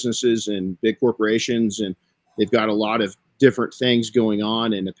big businesses and big corporations, and they've got a lot of different things going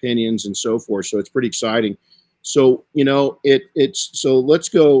on and opinions and so forth, so it's pretty exciting. So, so let's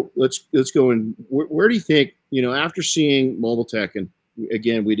go and where do you think, after seeing Mobile Tech, and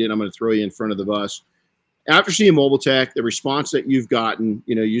again, I'm going to throw you in front of the bus. After seeing Mobile Tech, the response that you've gotten,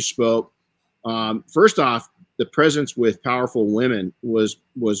 you spoke, first off, the presence with powerful women was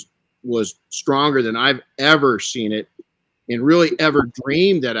stronger than I've ever seen it, and really ever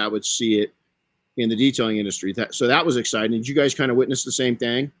dreamed that I would see it in the detailing industry. So that was exciting. Did you guys kind of witness the same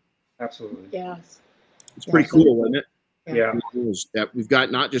thing? Absolutely. Yes. It's pretty cool, wasn't it? Yeah. That we've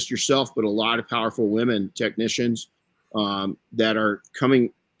got not just yourself, but a lot of powerful women technicians that are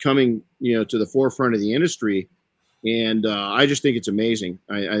coming, to the forefront of the industry. And I just think it's amazing.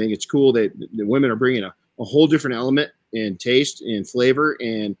 I think it's cool that the women are bringing a whole different element and taste and flavor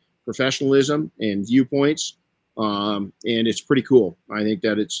and professionalism and viewpoints. And it's pretty cool. I think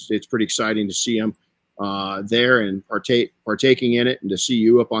that it's pretty exciting to see them there and partaking in it, and to see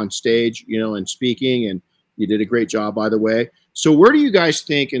you up on stage, and speaking. And you did a great job, by the way. So where do you guys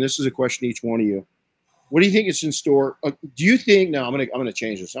think, and this is a question to each one of you, what do you think is in store? Do you think, no, I'm gonna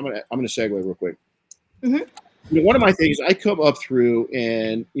change this. I'm gonna segue real quick. Mm-hmm. One of my things I come up through,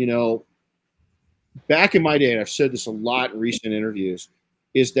 and back in my day, and I've said this a lot in recent interviews,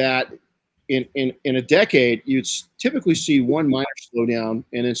 is that in a decade, you'd typically see one minor slowdown,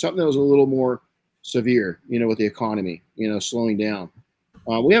 and then something that was a little more severe, with the economy, slowing down.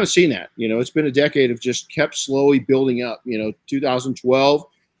 We haven't seen that. It's been a decade of just kept slowly building up. 2012,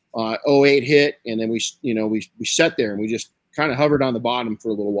 08 hit, and then we sat there and we just kind of hovered on the bottom for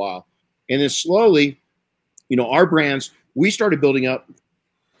a little while, and then slowly, our brands, we started building up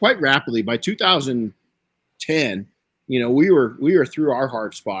quite rapidly. By 2010, we were through our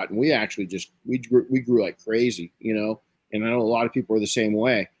hard spot, and we actually we grew like crazy, and I know a lot of people are the same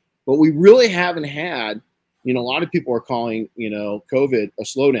way, but we really haven't had, a lot of people are calling, COVID a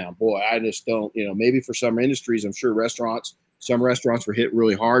slowdown. Boy, I just don't, maybe for some industries, I'm sure some restaurants were hit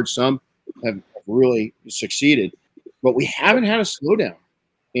really hard. Some have really succeeded, but we haven't had a slowdown.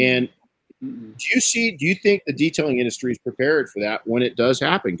 And do you think the detailing industry is prepared for that when it does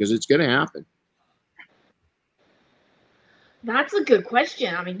happen? Because it's going to happen. That's a good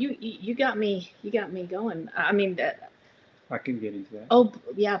question. I mean, you got me going. I mean, I can get into that. Oh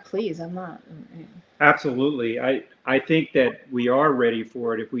yeah, please. I'm not. Absolutely. I think that we are ready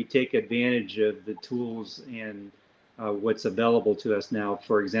for it if we take advantage of the tools and what's available to us now.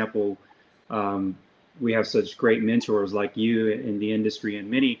 For example, we have such great mentors like you in the industry,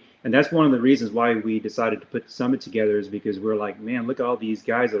 and that's one of the reasons why we decided to put the summit together, is because we're like, man, look at all these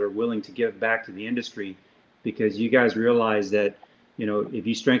guys that are willing to give back to the industry, because you guys realize that, if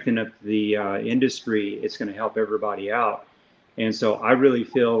you strengthen up the industry, it's going to help everybody out. And so I really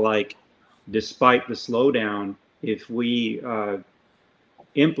feel like, despite the slowdown, if we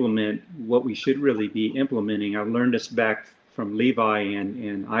implement what we should really be implementing, I learned this back from Levi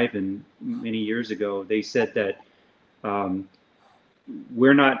and Ivan many years ago. They said that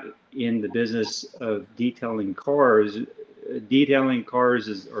we're not in the business of detailing cars. Detailing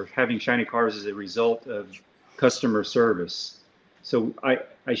cars or having shiny cars is a result of customer service. So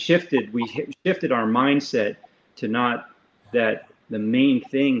we shifted our mindset to not that the main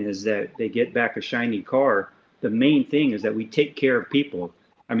thing is that they get back a shiny car. The main thing is that we take care of people.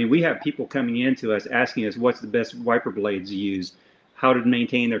 I mean, we have people coming into us asking us what's the best wiper blades to use, how to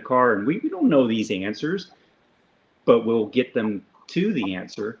maintain their car, and we don't know these answers, but we'll get them to the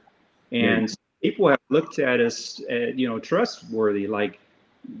answer. And people have looked at us, trustworthy, like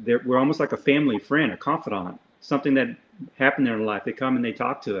we're almost like a family friend, a confidant, something that happened in their life. They come and they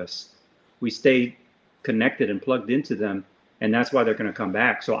talk to us. We stay connected and plugged into them, and that's why they're going to come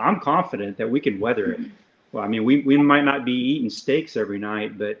back. So I'm confident that we can weather it. Well, I mean, we might not be eating steaks every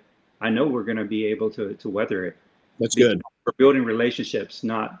night, but I know we're going to be able to weather it. That's good. We're building relationships,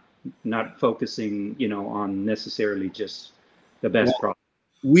 not focusing, on necessarily just the best product.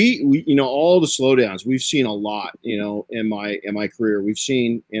 We all the slowdowns we've seen a lot, in my career. We've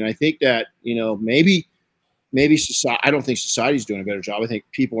seen, and I think that, maybe society, I don't think society's doing a better job. I think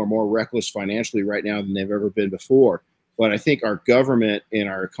people are more reckless financially right now than they've ever been before. But I think our government and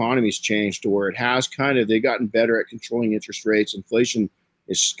our economy's changed to where it has they've gotten better at controlling interest rates. Inflation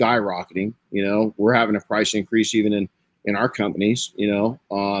is skyrocketing. We're having a price increase even in our companies, you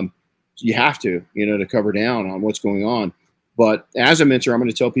have to cover down on what's going on. But as a mentor, I'm going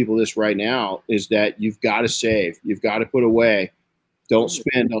to tell people this right now, is that you've got to save. You've got to put away. Don't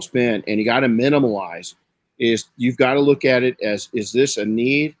spend. And you got to minimalize. You've got to look at it as, is this a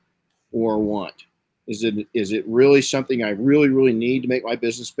need or a want? Is it really something I really, really need to make my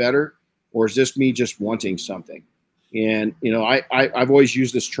business better? Or is this me just wanting something? And, I've always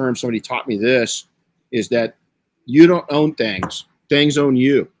used this term. Somebody taught me this, is that you don't own things. Things own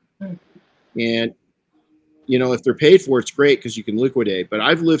you. And, if they're paid for, it's great because you can liquidate. But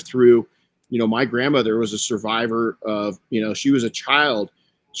I've lived through, my grandmother was a survivor of, she was a child.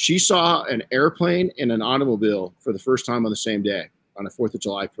 She saw an airplane and an automobile for the first time on the same day on a 4th of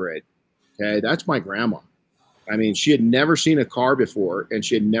July parade. Okay, that's my grandma. I mean, she had never seen a car before, and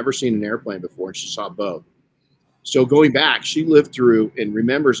she had never seen an airplane before, and she saw both. So going back, she lived through and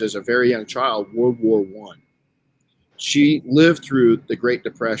remembers as a very young child World War I. She lived through the Great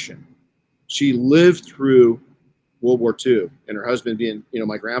Depression. She lived through World War II, and her husband being,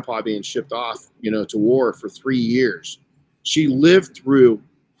 my grandpa being shipped off, to war for 3 years. She lived through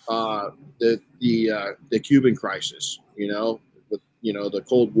the Cuban crisis, with the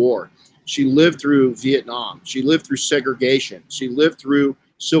Cold War. She lived through Vietnam. She lived through segregation. She lived through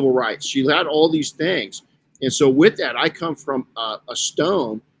civil rights. She had all these things. And so with that, I come from a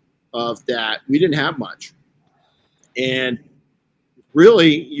stone of that. We didn't have much. And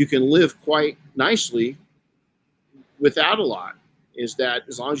really, you can live quite nicely without a lot, is that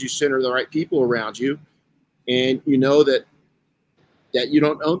as long as you center the right people around you and you know that you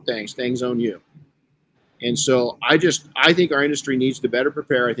don't own things own you. And so I think our industry needs to better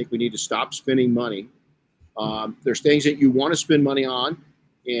prepare. I think we need to stop spending money. There's things that you want to spend money on.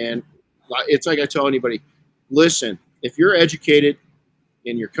 And it's like I tell anybody, listen, if you're educated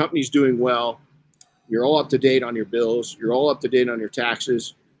and your company's doing well, you're all up to date on your bills, you're all up to date on your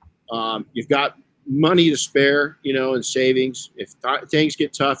taxes, you've got money to spare, in savings. If things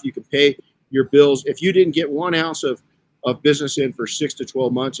get tough, you can pay your bills. If you didn't get 1 ounce of business in for 6 to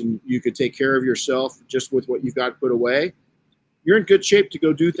 12 months and you could take care of yourself just with what you've got put away, you're in good shape to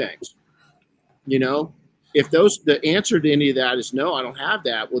go do things. If the answer to any of that is no, I don't have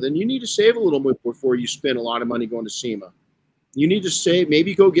that, well, then you need to save a little bit before you spend a lot of money going to SEMA. You need to save,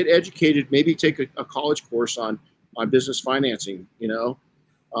 maybe go get educated, maybe take a college course on business financing. You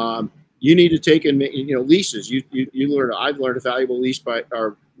need to take leases. I've learned a valuable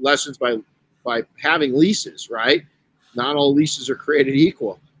lessons by having leases, right? Not all leases are created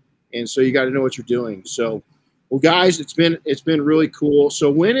equal. And so you got to know what you're doing. So, well, guys, it's been really cool. So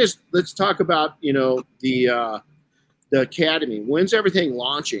let's talk about, the Academy. When's everything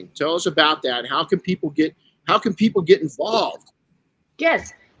launching? Tell us about that. How can people get involved?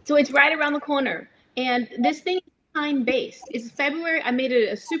 Yes. So it's right around the corner. And this thing is time-based. It's February. I made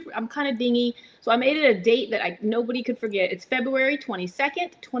it I'm kind of dingy. So I made it a date that nobody could forget. It's February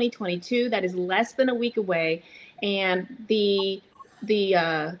 22nd, 2022. That is less than a week away. And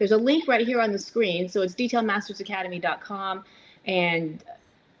there's a link right here on the screen. So it's detailmastersacademy.com. And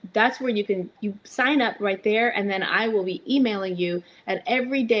that's where you sign up right there, and then I will be emailing you. And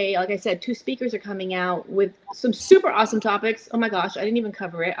every day, like I said, 2 speakers are coming out with some super awesome topics. Oh my gosh, I didn't even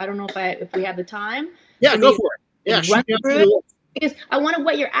cover it. I don't know if we have the time. Yeah, go for it. Yeah, run through it, because I want to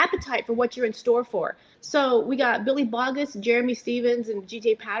whet your appetite for what you're in store for. So we got Billy Bogus, Jeremy Stevens, and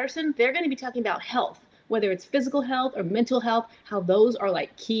GJ Patterson. They're going to be talking about health, whether it's physical health or mental health, how those are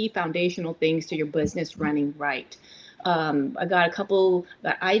like key foundational things to your business running right. I got a couple,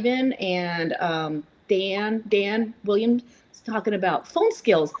 Ivan and Dan Williams talking about phone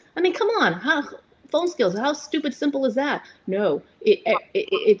skills. I mean, come on, phone skills? How stupid simple is that? No,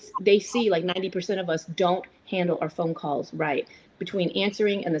 it's they see like 90% of us don't handle our phone calls right, between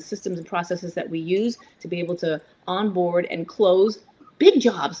answering and the systems and processes that we use to be able to onboard and close big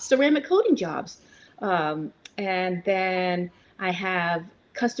jobs, ceramic coating jobs. And then I have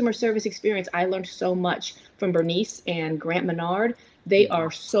customer service experience. I learned so much from Bernice and Grant Menard. They are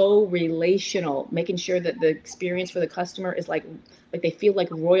so relational, making sure that the experience for the customer is like they feel like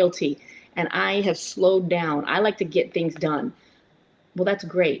royalty. And I have slowed down. I like to get things done. Well, that's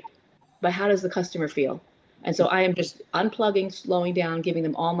great. But how does the customer feel? And so I am just unplugging, slowing down, giving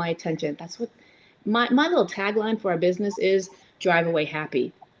them all my attention. That's what my little tagline for our business is: drive away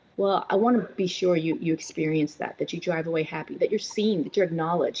happy. Well, I want to be sure you experience that you drive away happy, that you're seen, that you're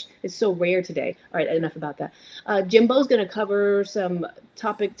acknowledged. It's so rare today. All right, enough about that. Jimbo's going to cover some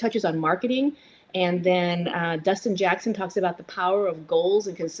touches on marketing. And then Dustin Jackson talks about the power of goals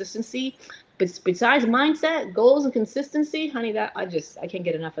and consistency. But besides mindset, goals and consistency, honey, I can't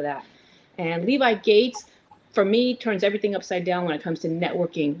get enough of that. And Levi Gates, for me, turns everything upside down when it comes to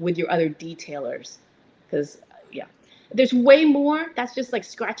networking with your other detailers. Because, yeah, there's way more. That's just like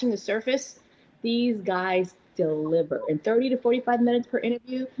scratching the surface. These guys deliver. In 30 to 45 minutes per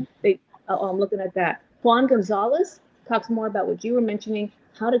interview, I'm looking at that. Juan Gonzalez talks more about what you were mentioning,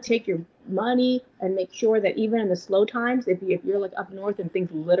 how to take your money and make sure that even in the slow times, if you're like up north and things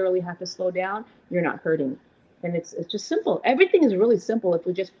literally have to slow down, you're not hurting. And it's just simple. Everything is really simple if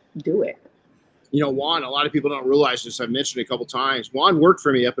we just do it. Juan, a lot of people don't realize this. I've mentioned it a couple times. Juan worked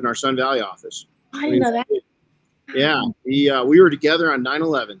for me up in our Sun Valley office. I didn't know that. Yeah, we were together on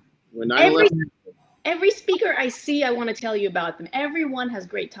 9/11. When 9/11. Every speaker I see, I want to tell you about them. Everyone has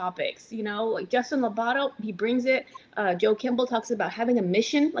great topics. Like Justin Lobato, he brings it. Joe Kimball talks about having a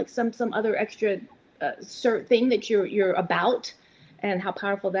mission, like some other extra cert thing that you're about, and how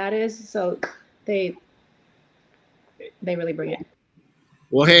powerful that is. So they really bring it.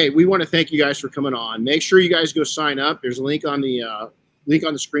 Well, hey, we want to thank you guys for coming on. Make sure you guys go sign up. There's a link on the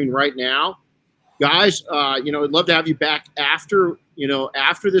screen right now. Guys, I'd love to have you back after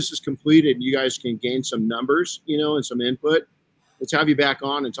this is completed. You guys can gain some numbers, and some input. Let's have you back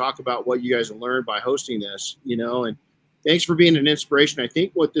on and talk about what you guys have learned by hosting this, and thanks for being an inspiration. I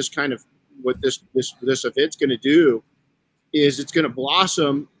think what this event's going to do is it's going to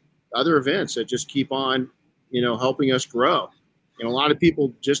blossom other events that just keep on, helping us grow. And a lot of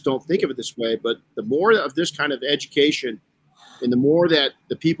people just don't think of it this way, but the more of this kind of education and the more that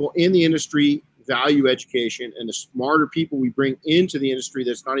the people in the industry value education and the smarter people we bring into the industry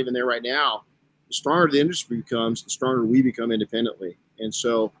that's not even there right now, the stronger the industry becomes, the stronger we become independently. And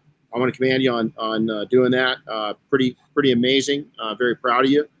so I want to commend you on doing that. Pretty amazing. Very proud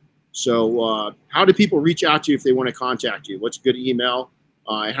of you. So how do people reach out to you if they want to contact you? What's a good email?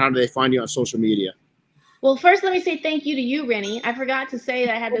 And how do they find you on social media? Well, first, let me say thank you to you, Renny. I forgot to say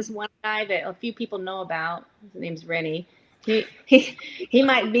that I had this one guy that a few people know about. His name's Renny. He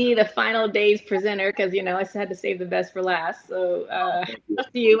might be the final day's presenter because, I had to save the best for last. So to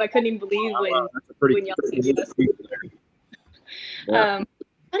you, I couldn't even believe when y'all said this. How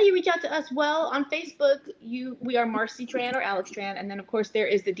do you reach out to us? Well, on Facebook, we are Marcy Tran or Alex Tran. And then, of course, there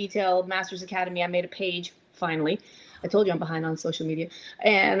is the Detail Masters Academy. I made a page, finally. I told you I'm behind on social media.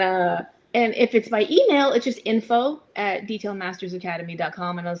 And if it's by email, it's just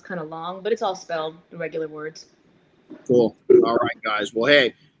info@detailmastersacademy.com. I know it's kind of long, but it's all spelled in regular words. Cool. All right, guys. Well,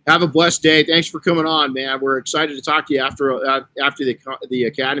 hey, have a blessed day. Thanks for coming on, man. We're excited to talk to you after the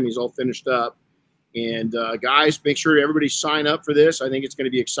academy is all finished up. And guys, make sure everybody sign up for this. I think it's going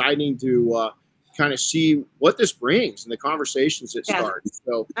to be exciting to kind of see what this brings and the conversations that start.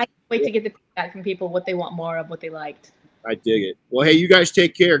 So I can't wait to get the feedback from people, what they want more of, what they liked. I dig it. Well, hey, you guys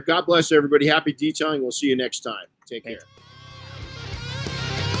take care. God bless everybody. Happy detailing. We'll see you next time. Take care.